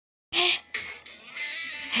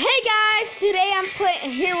Hey guys, today I'm playing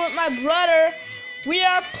here with my brother. We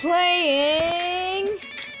are playing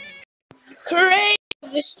Create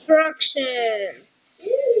Destructions.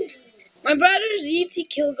 My brother's ET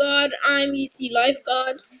Kill God, I'm ET Life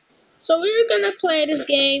God. So we're gonna play this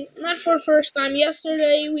game, not for first time.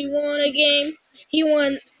 Yesterday we won a game. He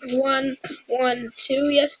won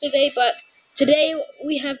 1-2 yesterday, but today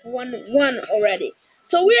we have won 1 already.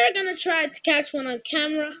 So we are gonna try to catch one on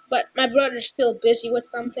camera, but my brother's still busy with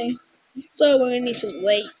something. So we're gonna need to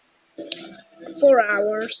wait 4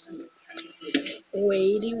 hours.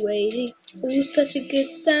 Waity, ooh, such a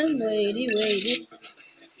good time. Waity,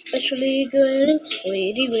 especially good.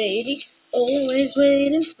 Waity, always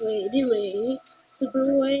waiting. Waity,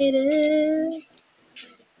 super waiting.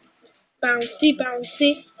 Bouncy,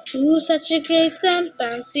 ooh, such a great time.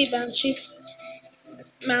 Bouncy,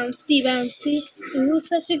 ooh,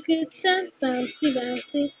 such a good time. Bouncy.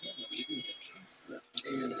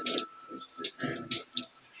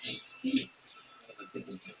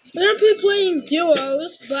 We're gonna be playing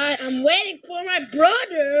duos, but I'm waiting for my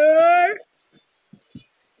brother.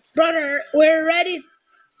 Brother, we're ready.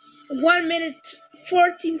 1 minute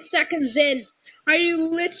 14 seconds in. Are you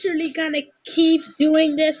literally gonna keep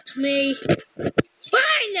doing this to me?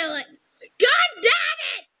 Finally! God damn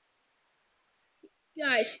it!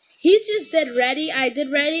 Guys, he just did ready. I did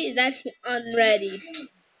ready. That's unready.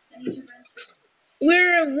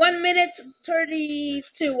 We're 1 minute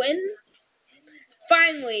 32 in.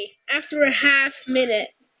 Finally, after a half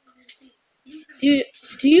minute. Do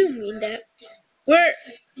you mean that? We're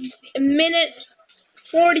a minute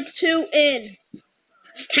 42 in.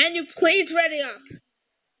 Can you please ready up?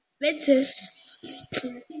 Vintage.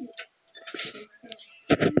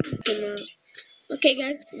 Okay,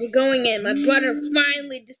 guys, we're going in. My brother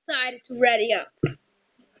finally decided to ready up.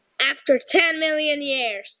 After 10 million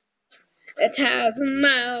years. 1,000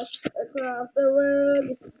 miles across the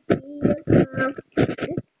world.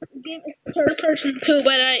 This game is third person too,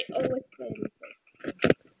 but I always play it.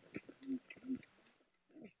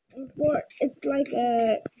 It's like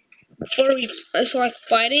it's like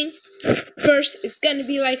fighting. First, it's gonna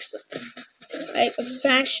be like a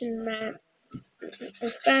fashion map, a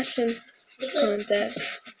fashion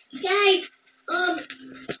contest. Guys,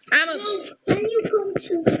 can you come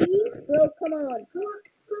to me? Bro, come on. Come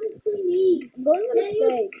to me. I'm going on the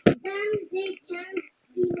stage. Then they can't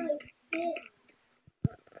see my spit.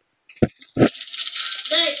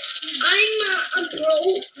 Guys, I'm not a pro,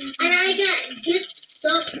 and I got good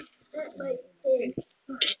stuff at my spit.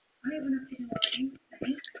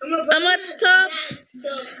 I'm at the top.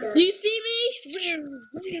 Do you see me?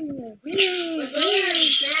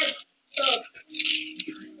 Yes,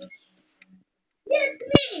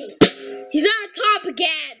 me. He's on the top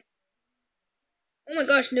again. Oh my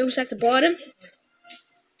gosh, Noob's at the bottom.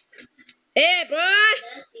 Hey, bro.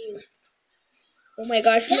 Oh my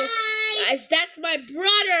gosh, look. Guys, that's my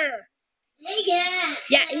brother. Hey, guys.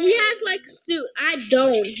 Yeah, he has like a suit. I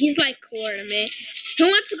don't. He's like cooler than me. Who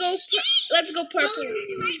wants to go? Let's go purple.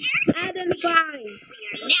 Adam Vines.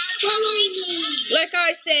 Now following me. Like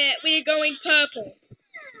I said, we're going purple.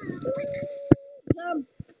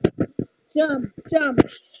 Jump.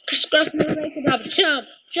 Crisscross, make it up.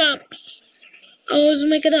 Jump. Always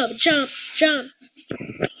make it up. Jump.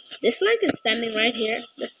 This like is standing right here.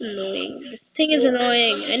 That's annoying. This thing is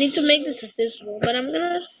annoying. I need to make this invisible, but I'm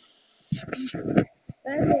gonna. I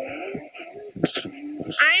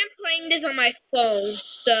am playing this on my phone,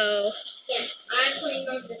 so. Yeah, I'm playing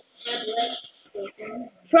on this tablet.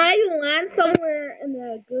 Try to land somewhere in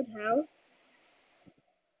a good house.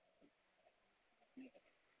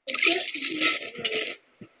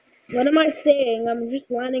 What am I saying? I'm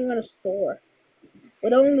just landing on a store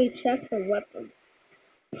with only chests and weapons.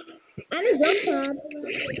 And a jump pad.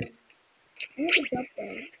 I have a jump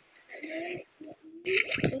pad.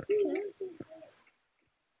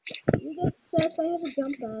 You get chest, I have a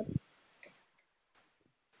jump pad.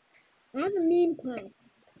 I have a meme pad.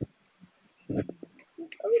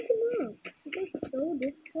 Just open up. It's so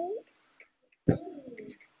difficult.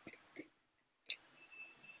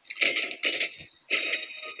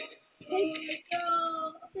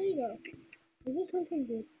 There you go. Is this something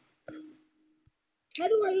good? How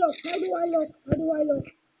do I look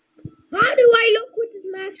with this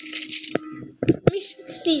mask? Let me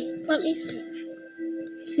see.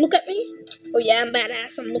 Look at me. Oh yeah, I'm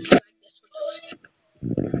badass. I'm looking like this.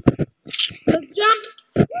 Let's jump.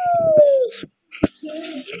 Woo!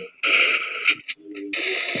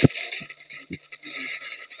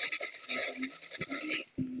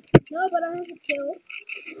 No, but I have a kill.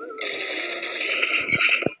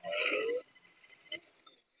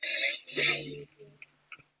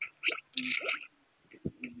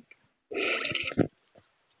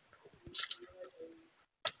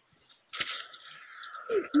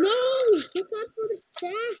 No! Look out for the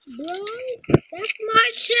chest, bro! That's my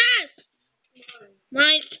chest!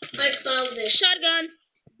 Mine. I found this. Shotgun.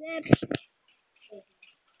 That's...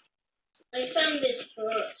 I found this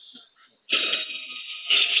first.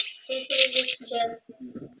 Hopefully this chest.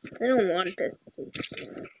 I don't want this.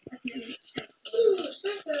 Ooh,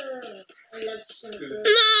 suckers! I love suckers.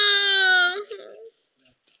 No!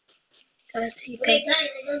 Guys, Wait,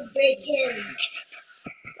 guys, I'm gonna break in.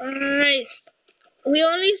 Guys, we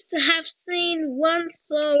only have seen one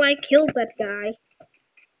soul. I killed that guy.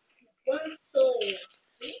 One soul.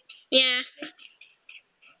 Yeah.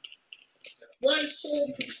 One soul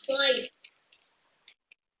to fight.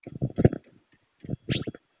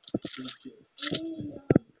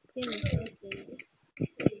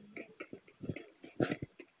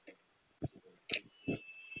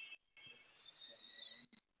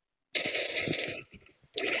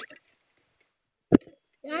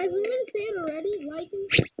 Guys, I'm gonna say it already. Like and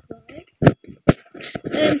subscribe.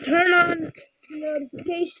 And turn on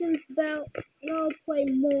notifications about when I'll play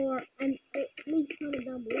more. And leave a comment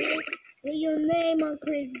down below with your name on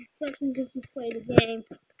crazy instructions if you play the game.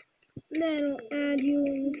 And then I'll add you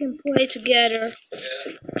and we can play together.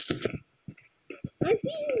 I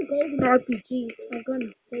see you golden RPG. I'm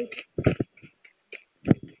gonna take it.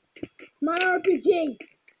 My RPG!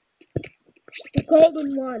 The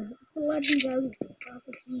golden one. It's a legendary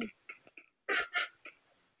RPG.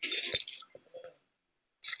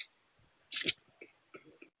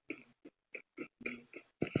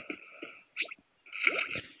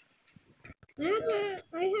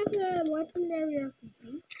 I have a legendary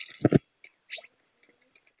RPG.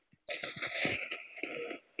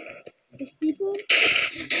 There's people.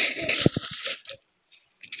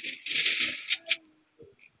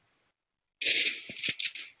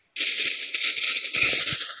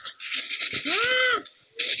 Ah!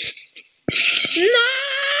 No!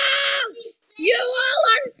 You all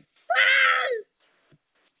are fun!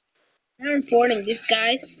 I'm reporting this,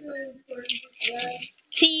 guys.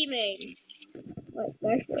 Teaming. What?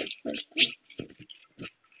 That's what it's I'm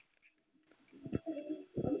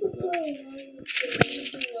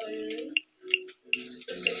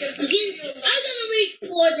gonna read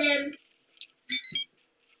for them.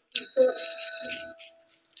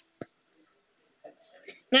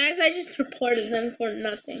 Guys, I just reported them for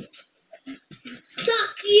nothing.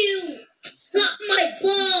 Suck you! Suck my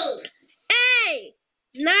balls! Hey!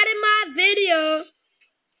 Not in my video!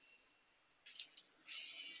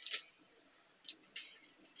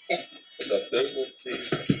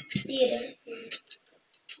 See it.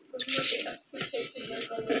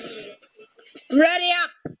 Ready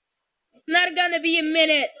up! It's not gonna be a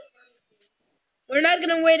minute. We're not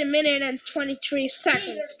gonna wait a minute and 23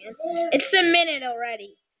 seconds. It's a minute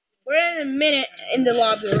already. We're in a minute in the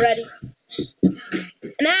lobby already.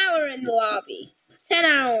 An hour in the lobby. 10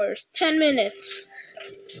 hours. 10 minutes.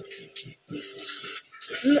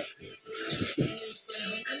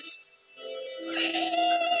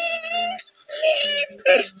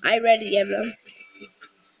 I ready, everyone.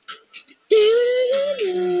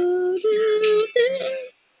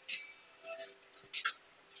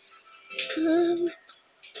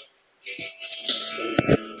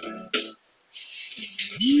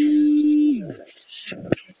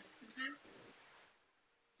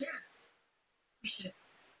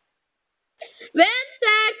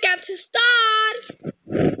 Venta, got to start.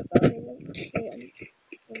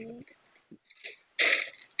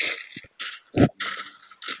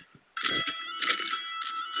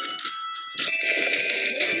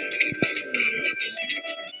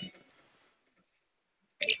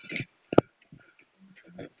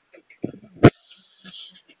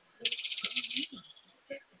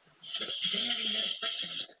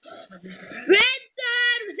 Venta,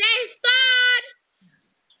 say start.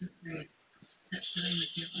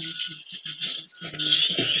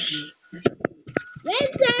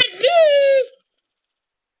 Venta, move.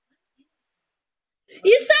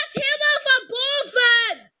 You start him off a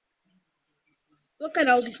bullfin. Look at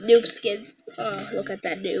all these noob skins. Oh, look at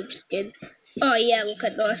that noob skin. Oh yeah, look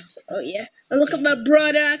at us. Oh yeah. And look at my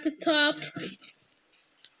brother at the top.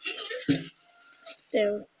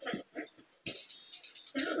 There.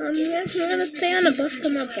 Yes, I'm gonna stay on the bus to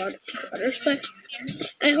my brother's but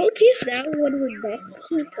I hope he's down when we're back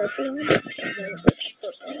to purple one.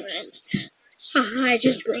 Haha, I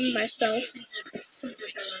just blamed myself.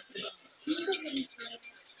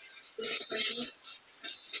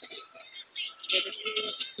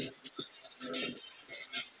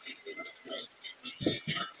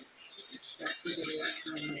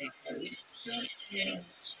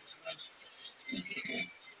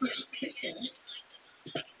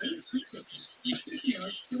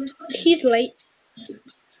 He's late.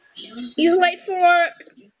 He's late for work.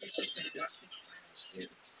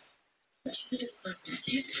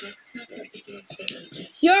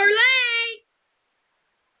 You're late.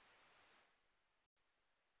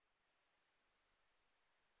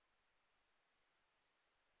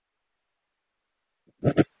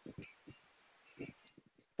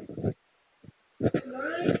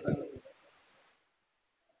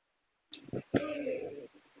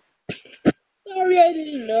 Sorry, I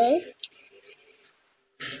didn't know.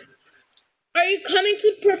 Are you coming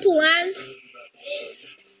to Purple Land?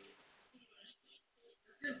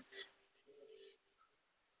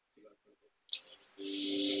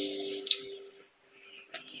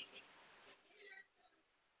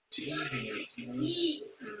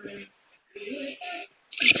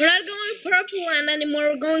 We're not going Purple Land anymore.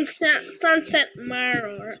 We're going Sunset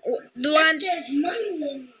Maror. The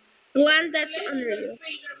land that's under you.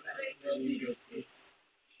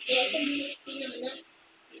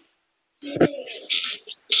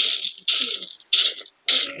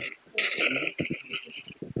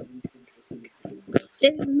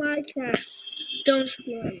 This is my cast. Don't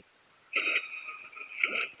spoil.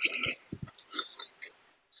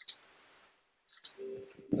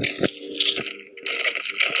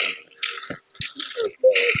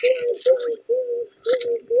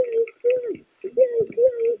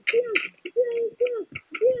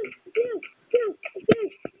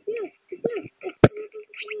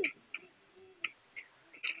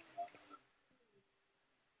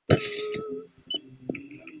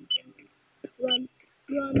 Run,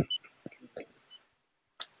 run.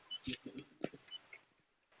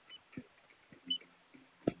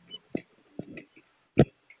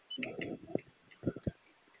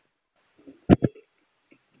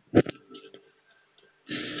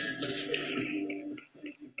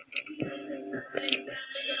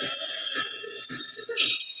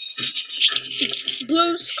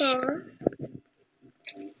 Blue scar.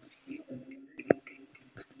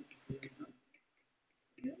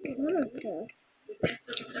 Okay.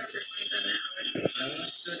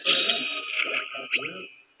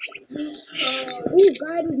 Ooh,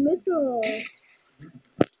 guided missile.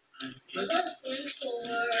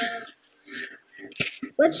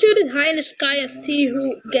 Let's shoot it high in the sky and see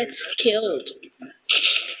who gets killed.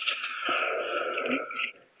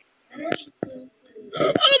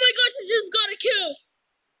 Oh my gosh, I just got a kill!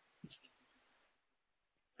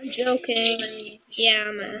 I'm joking.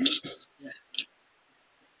 Yeah, man.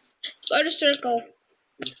 Go to circle.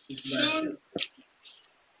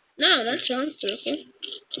 No, that's Sean's circle.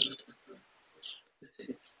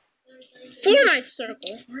 Fortnite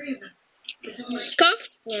circle. Scuffed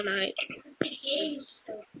Fortnite.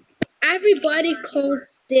 Everybody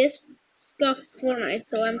calls this scuffed Fortnite,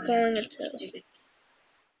 so I'm calling it too.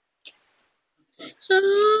 So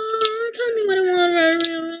tell me what I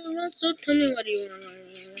want. So tell me what you want.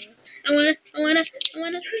 I wanna.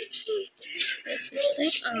 This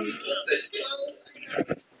is sick.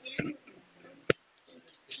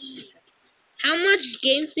 How much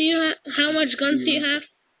games do you have? How much guns do you have?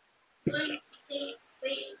 1, 2,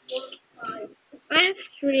 3, 4, 5. I have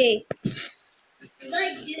 3.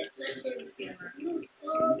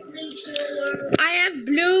 I have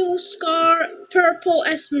blue scar, purple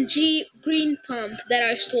SMG, green pump that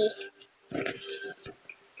I stole.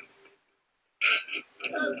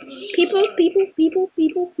 People.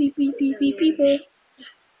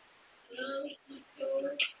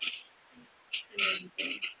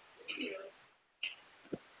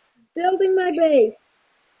 Building my base.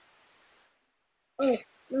 Oh, I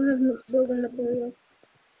don't have building materials.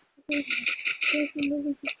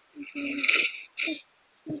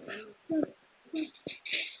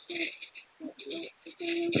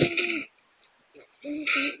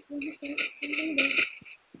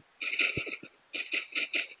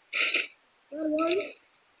 Got one.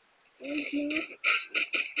 One's not.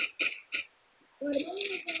 Got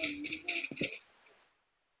it.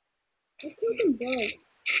 I killed them both.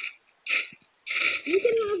 You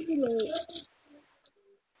can have the loot.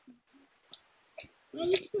 I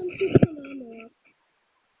just want to pick some ammo up.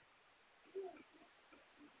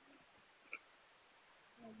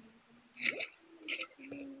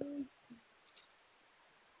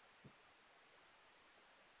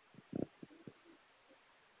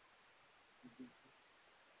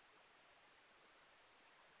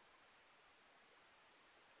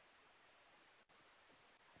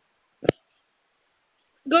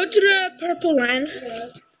 Go to the purple land.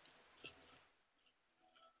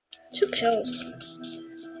 2 kills.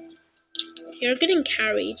 You're getting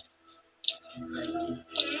carried.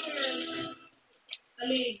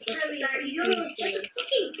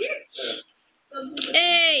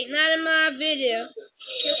 Hey, not in my video.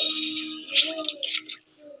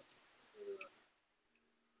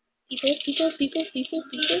 People.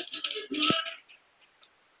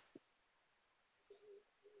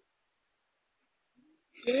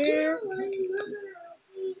 Where?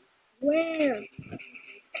 Where?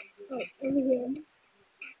 Oh, over here.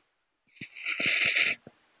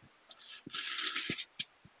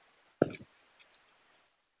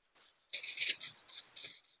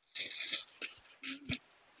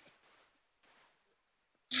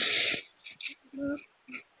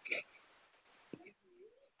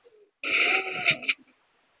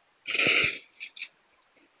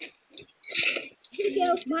 Take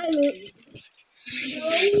out my loot.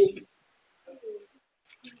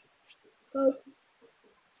 Go.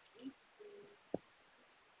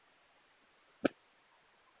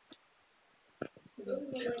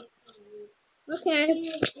 Okay.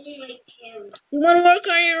 You want to work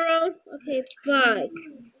on your own? Okay, bye.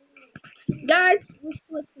 Guys, we're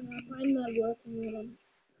splitting up. I'm not working with them.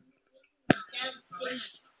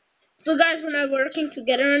 So, guys, we're not working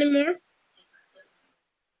together anymore.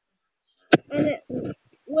 And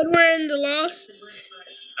when we're in the loss,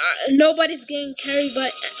 nobody's getting carried.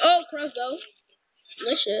 But crossbow,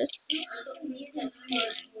 delicious.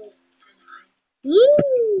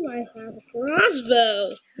 Woo! I have a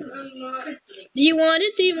crossbow. Do you want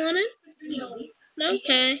it? No.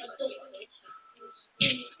 Okay.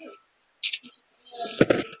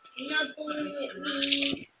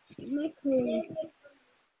 My cool.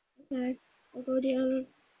 Okay. I'll go the other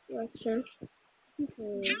direction.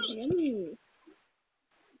 Okay. Yummy.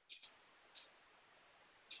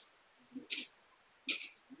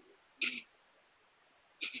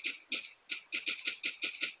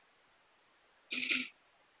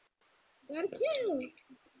 Got a kill.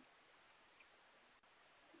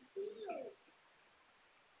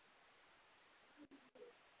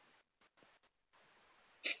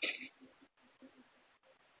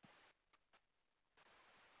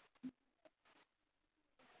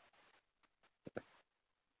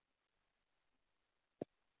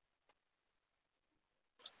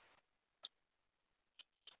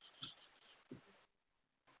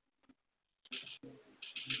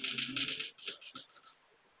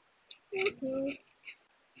 Okay.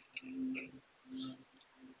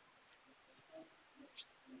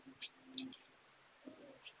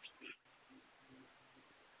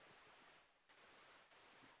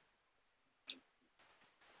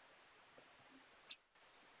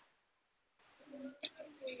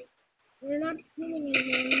 We're not killing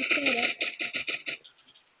anyone. You said it.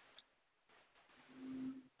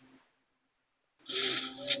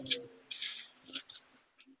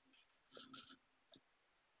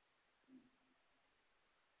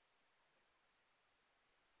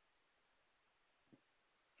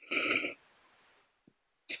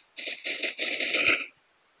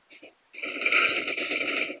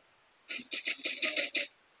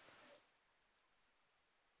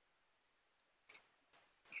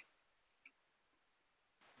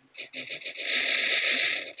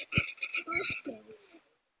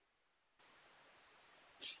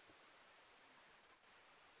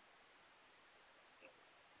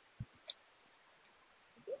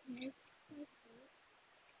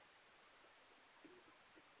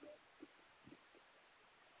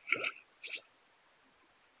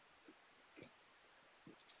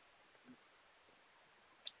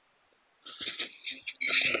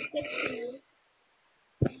 Okay.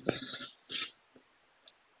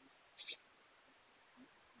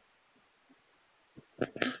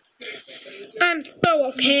 I'm so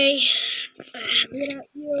okay. Without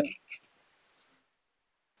you.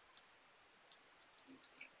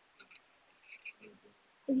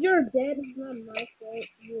 If you're dead, it's not my fault.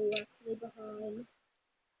 You left me behind.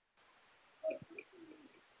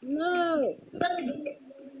 No.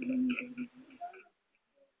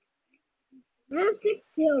 I have 6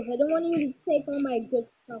 kills. I don't want you to take all my good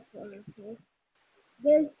stuff from me.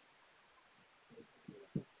 There's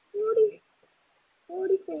 40,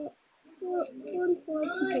 44, 44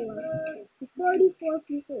 people left. There's 44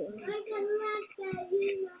 people left.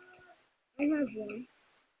 I have one.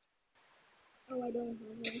 Oh, I don't have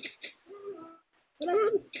one. But I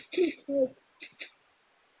have 2 kills.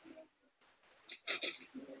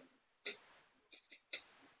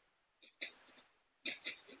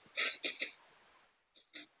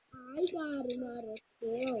 I got another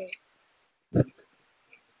kill.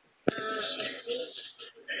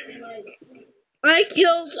 I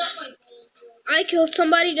killed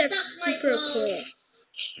somebody that's super cool.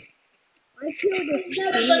 I killed this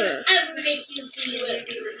Never finger. gonna ever make you feel it.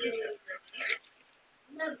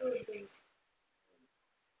 Never do.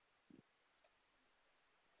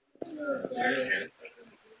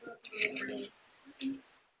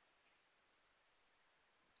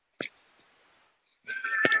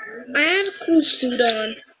 I have a cool suit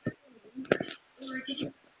on.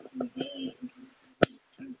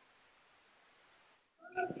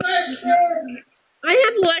 I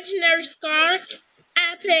have legendary scar,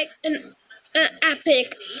 epic and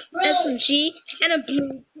epic SMG, and a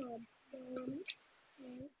blue pump.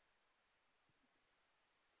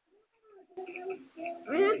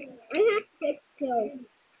 I have 6 kills,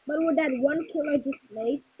 but with that one kill I just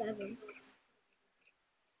made 7.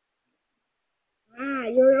 Ah,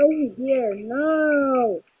 you're over here.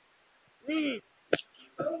 No.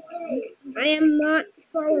 I am not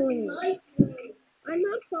following you. I'm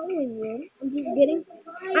not following you.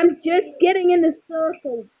 I'm just getting in the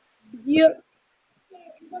circle. You.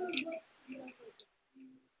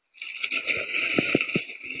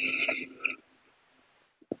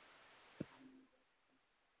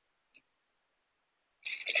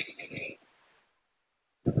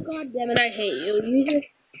 God damn it! I hate you.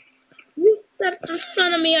 You stepped in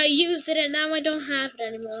front of me. I used it, and now I don't have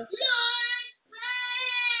it anymore.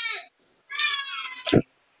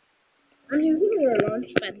 I'm using your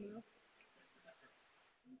launch pad now.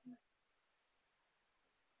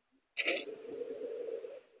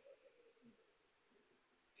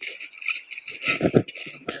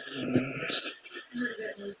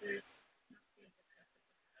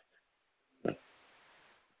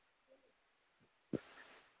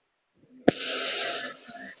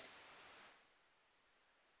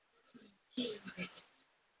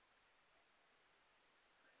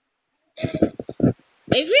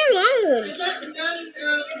 Leave me alone.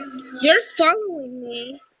 You're following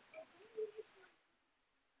me.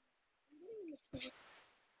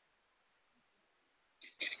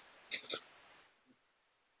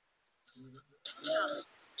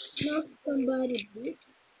 Not somebody.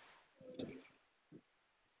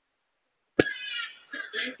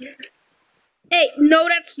 Hey, no,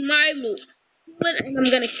 that's my loot. Steal it, and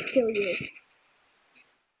I'm gonna kill you.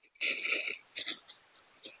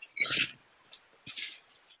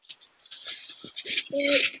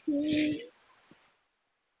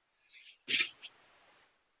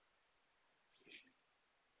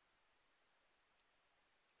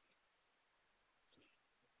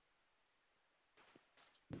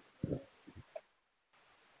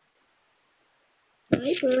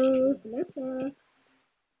 Sniper, Vanessa.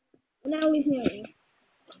 And now leave me alone.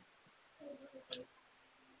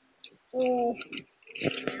 Oh,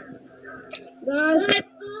 guys.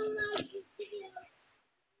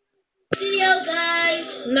 Video, guys.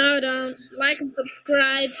 No, don't. Like and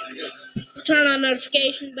subscribe. Turn on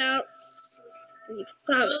notification bell. Leave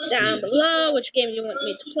a comment down below which game you want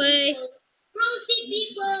me to play.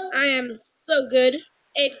 I am so good.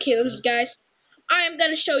 8 kills, guys. I am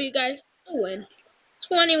gonna show you guys a win.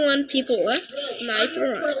 21 people left.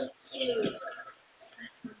 Sniper on.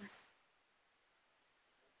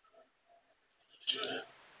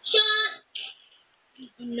 Shot.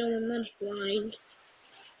 No, I'm not blind.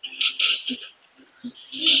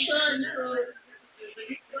 Shot, bro.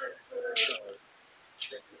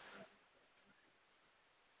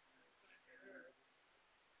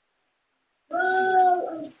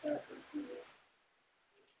 Bro,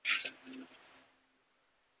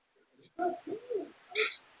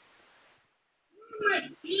 my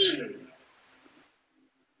team.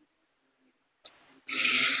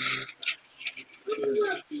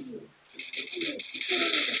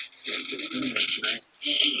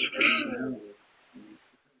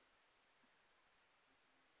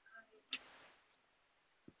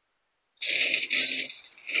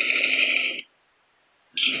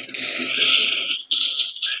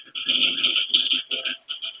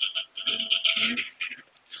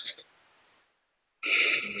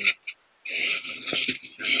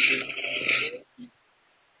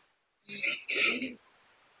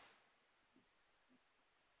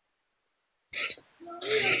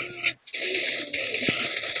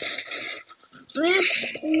 I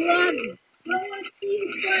have 11. Bro, what team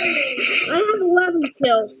playing? I have 11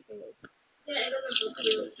 kills.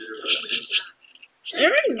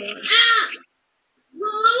 Everyone. Ah!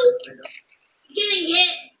 Bro! Getting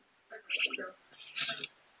hit.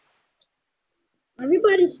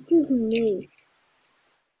 Everybody's choosing me.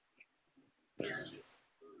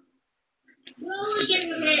 Bro,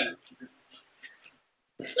 getting hit.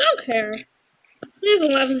 I don't care. I have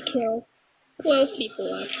 11 kills. 12 people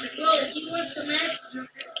left. Bro, do you want some meds?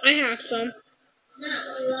 I have some. No,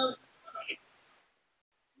 well,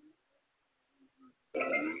 I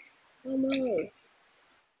know.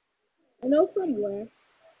 I know from where.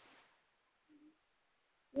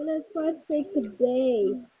 I'm gonna try to say good day.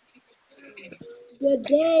 Good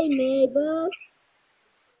day, neighbors.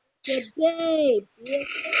 Good day.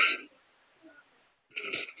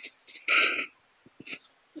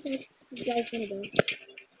 Okay, you guys gonna go.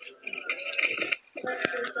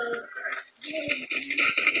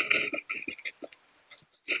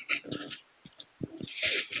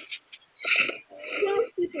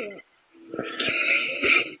 12 people left.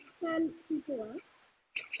 10 people left.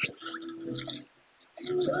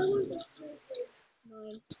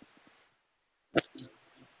 9.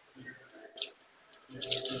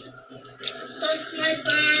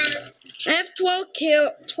 I have 12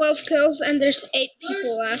 kills and there's 8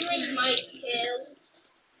 people left.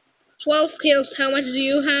 12 kills. How much do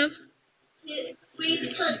you have? 3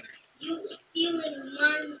 because you stealing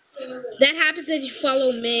one kill. That happens if you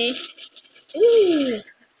follow me. Ooh.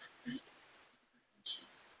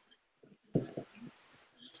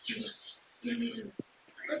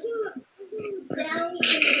 Down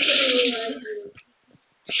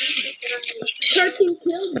 13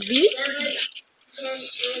 kills, B?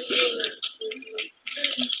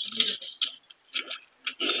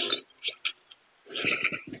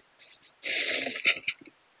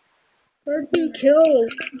 13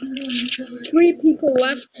 kills. 3 people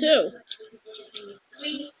left too.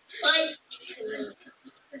 3, 5.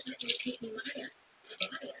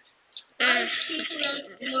 People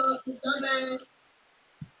left, dumbass.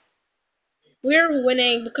 We're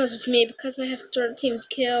winning because of me, because I have 13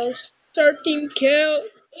 kills. 13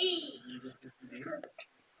 kills.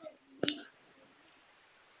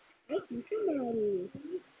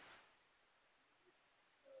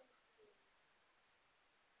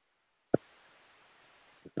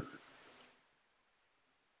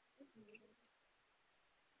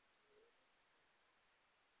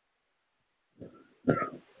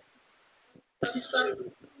 I see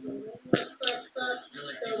somebody.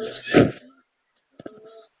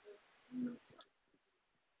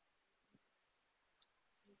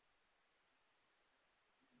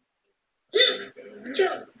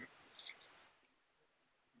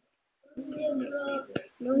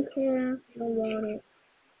 Don't care. Don't want it.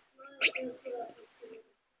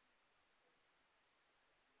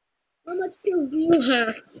 How much kills do you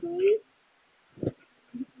have? 3?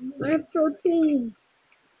 I have 13.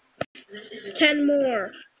 10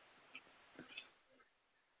 more.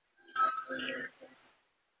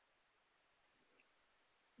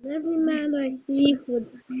 Every man I see would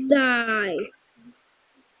die.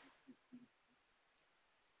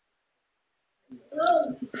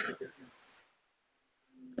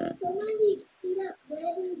 Somebody see that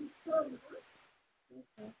wedding song.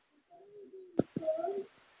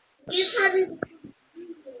 Just had it.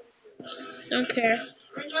 Don't care.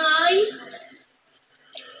 And I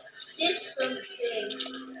did something.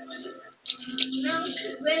 Now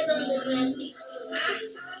it's red on the bed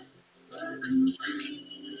because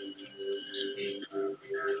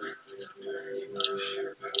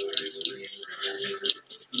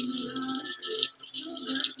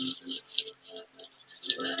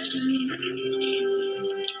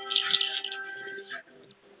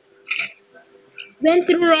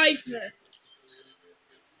Winter revive me.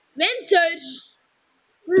 Winter!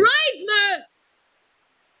 Revive me!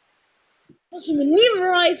 Als je me niet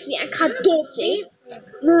revive, ja, ik ga dood, hè.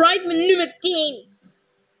 Revive me nu meteen.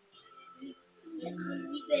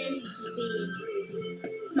 die ben te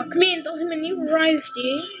big. Maar Quint, als je me niet revive,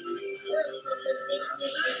 hè.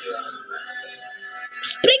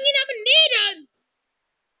 Spring je naar beneden!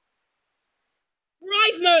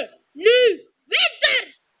 Revive me! Nu!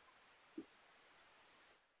 Winter!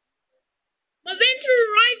 Maar Winter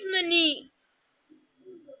revive me niet.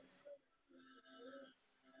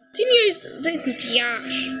 10.000 jaar.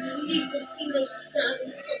 Die voor 10.000 dagen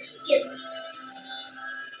op de kids.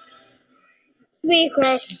 2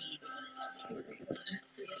 gras.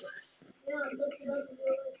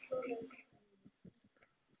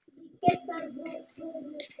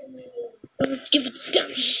 Don't give a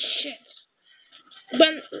damn shit. Ik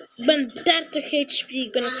ben 30 HP.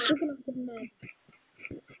 Ik ben aan het zoeken naar de map.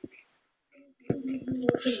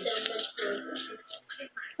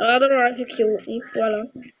 Otherwise ik je niet, voilà.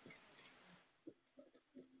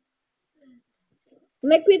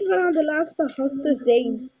 Maar ik weet waar de laatste gasten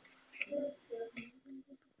zijn.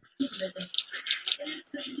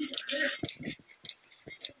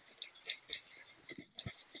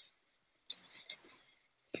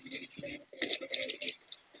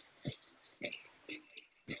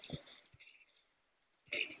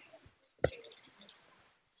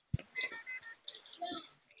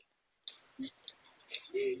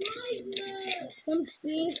 Kom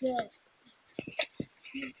bezig.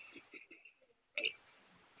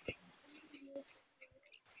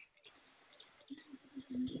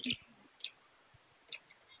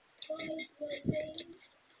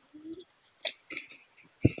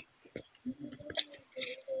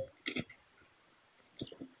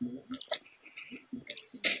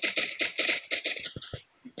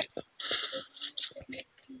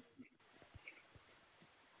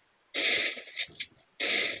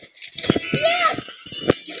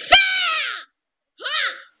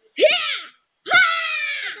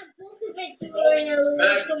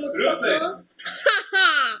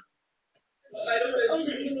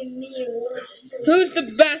 Who's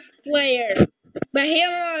the best player? Ik ben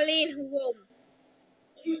helemaal alleen gewonnen.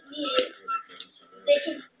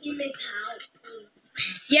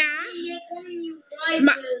 Ja,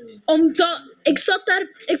 maar omdat ik zat daar,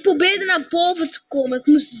 ik probeerde naar boven te komen. Ik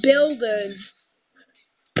moest beelden.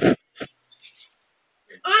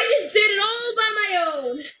 I just did it all by my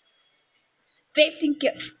own. 15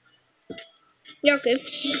 keer. Ja, oké.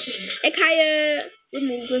 Ik ga je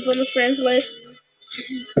removen van de friends list.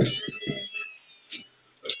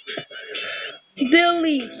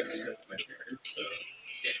 Delete.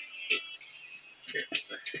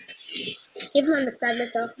 Geef me de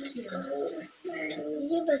tablet af.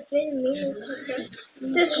 Je bent weer gemeen.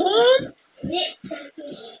 Het is home. Nee.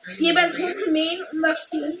 Je bent gewoon gemeen omdat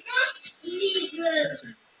je...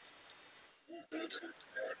 Lieve.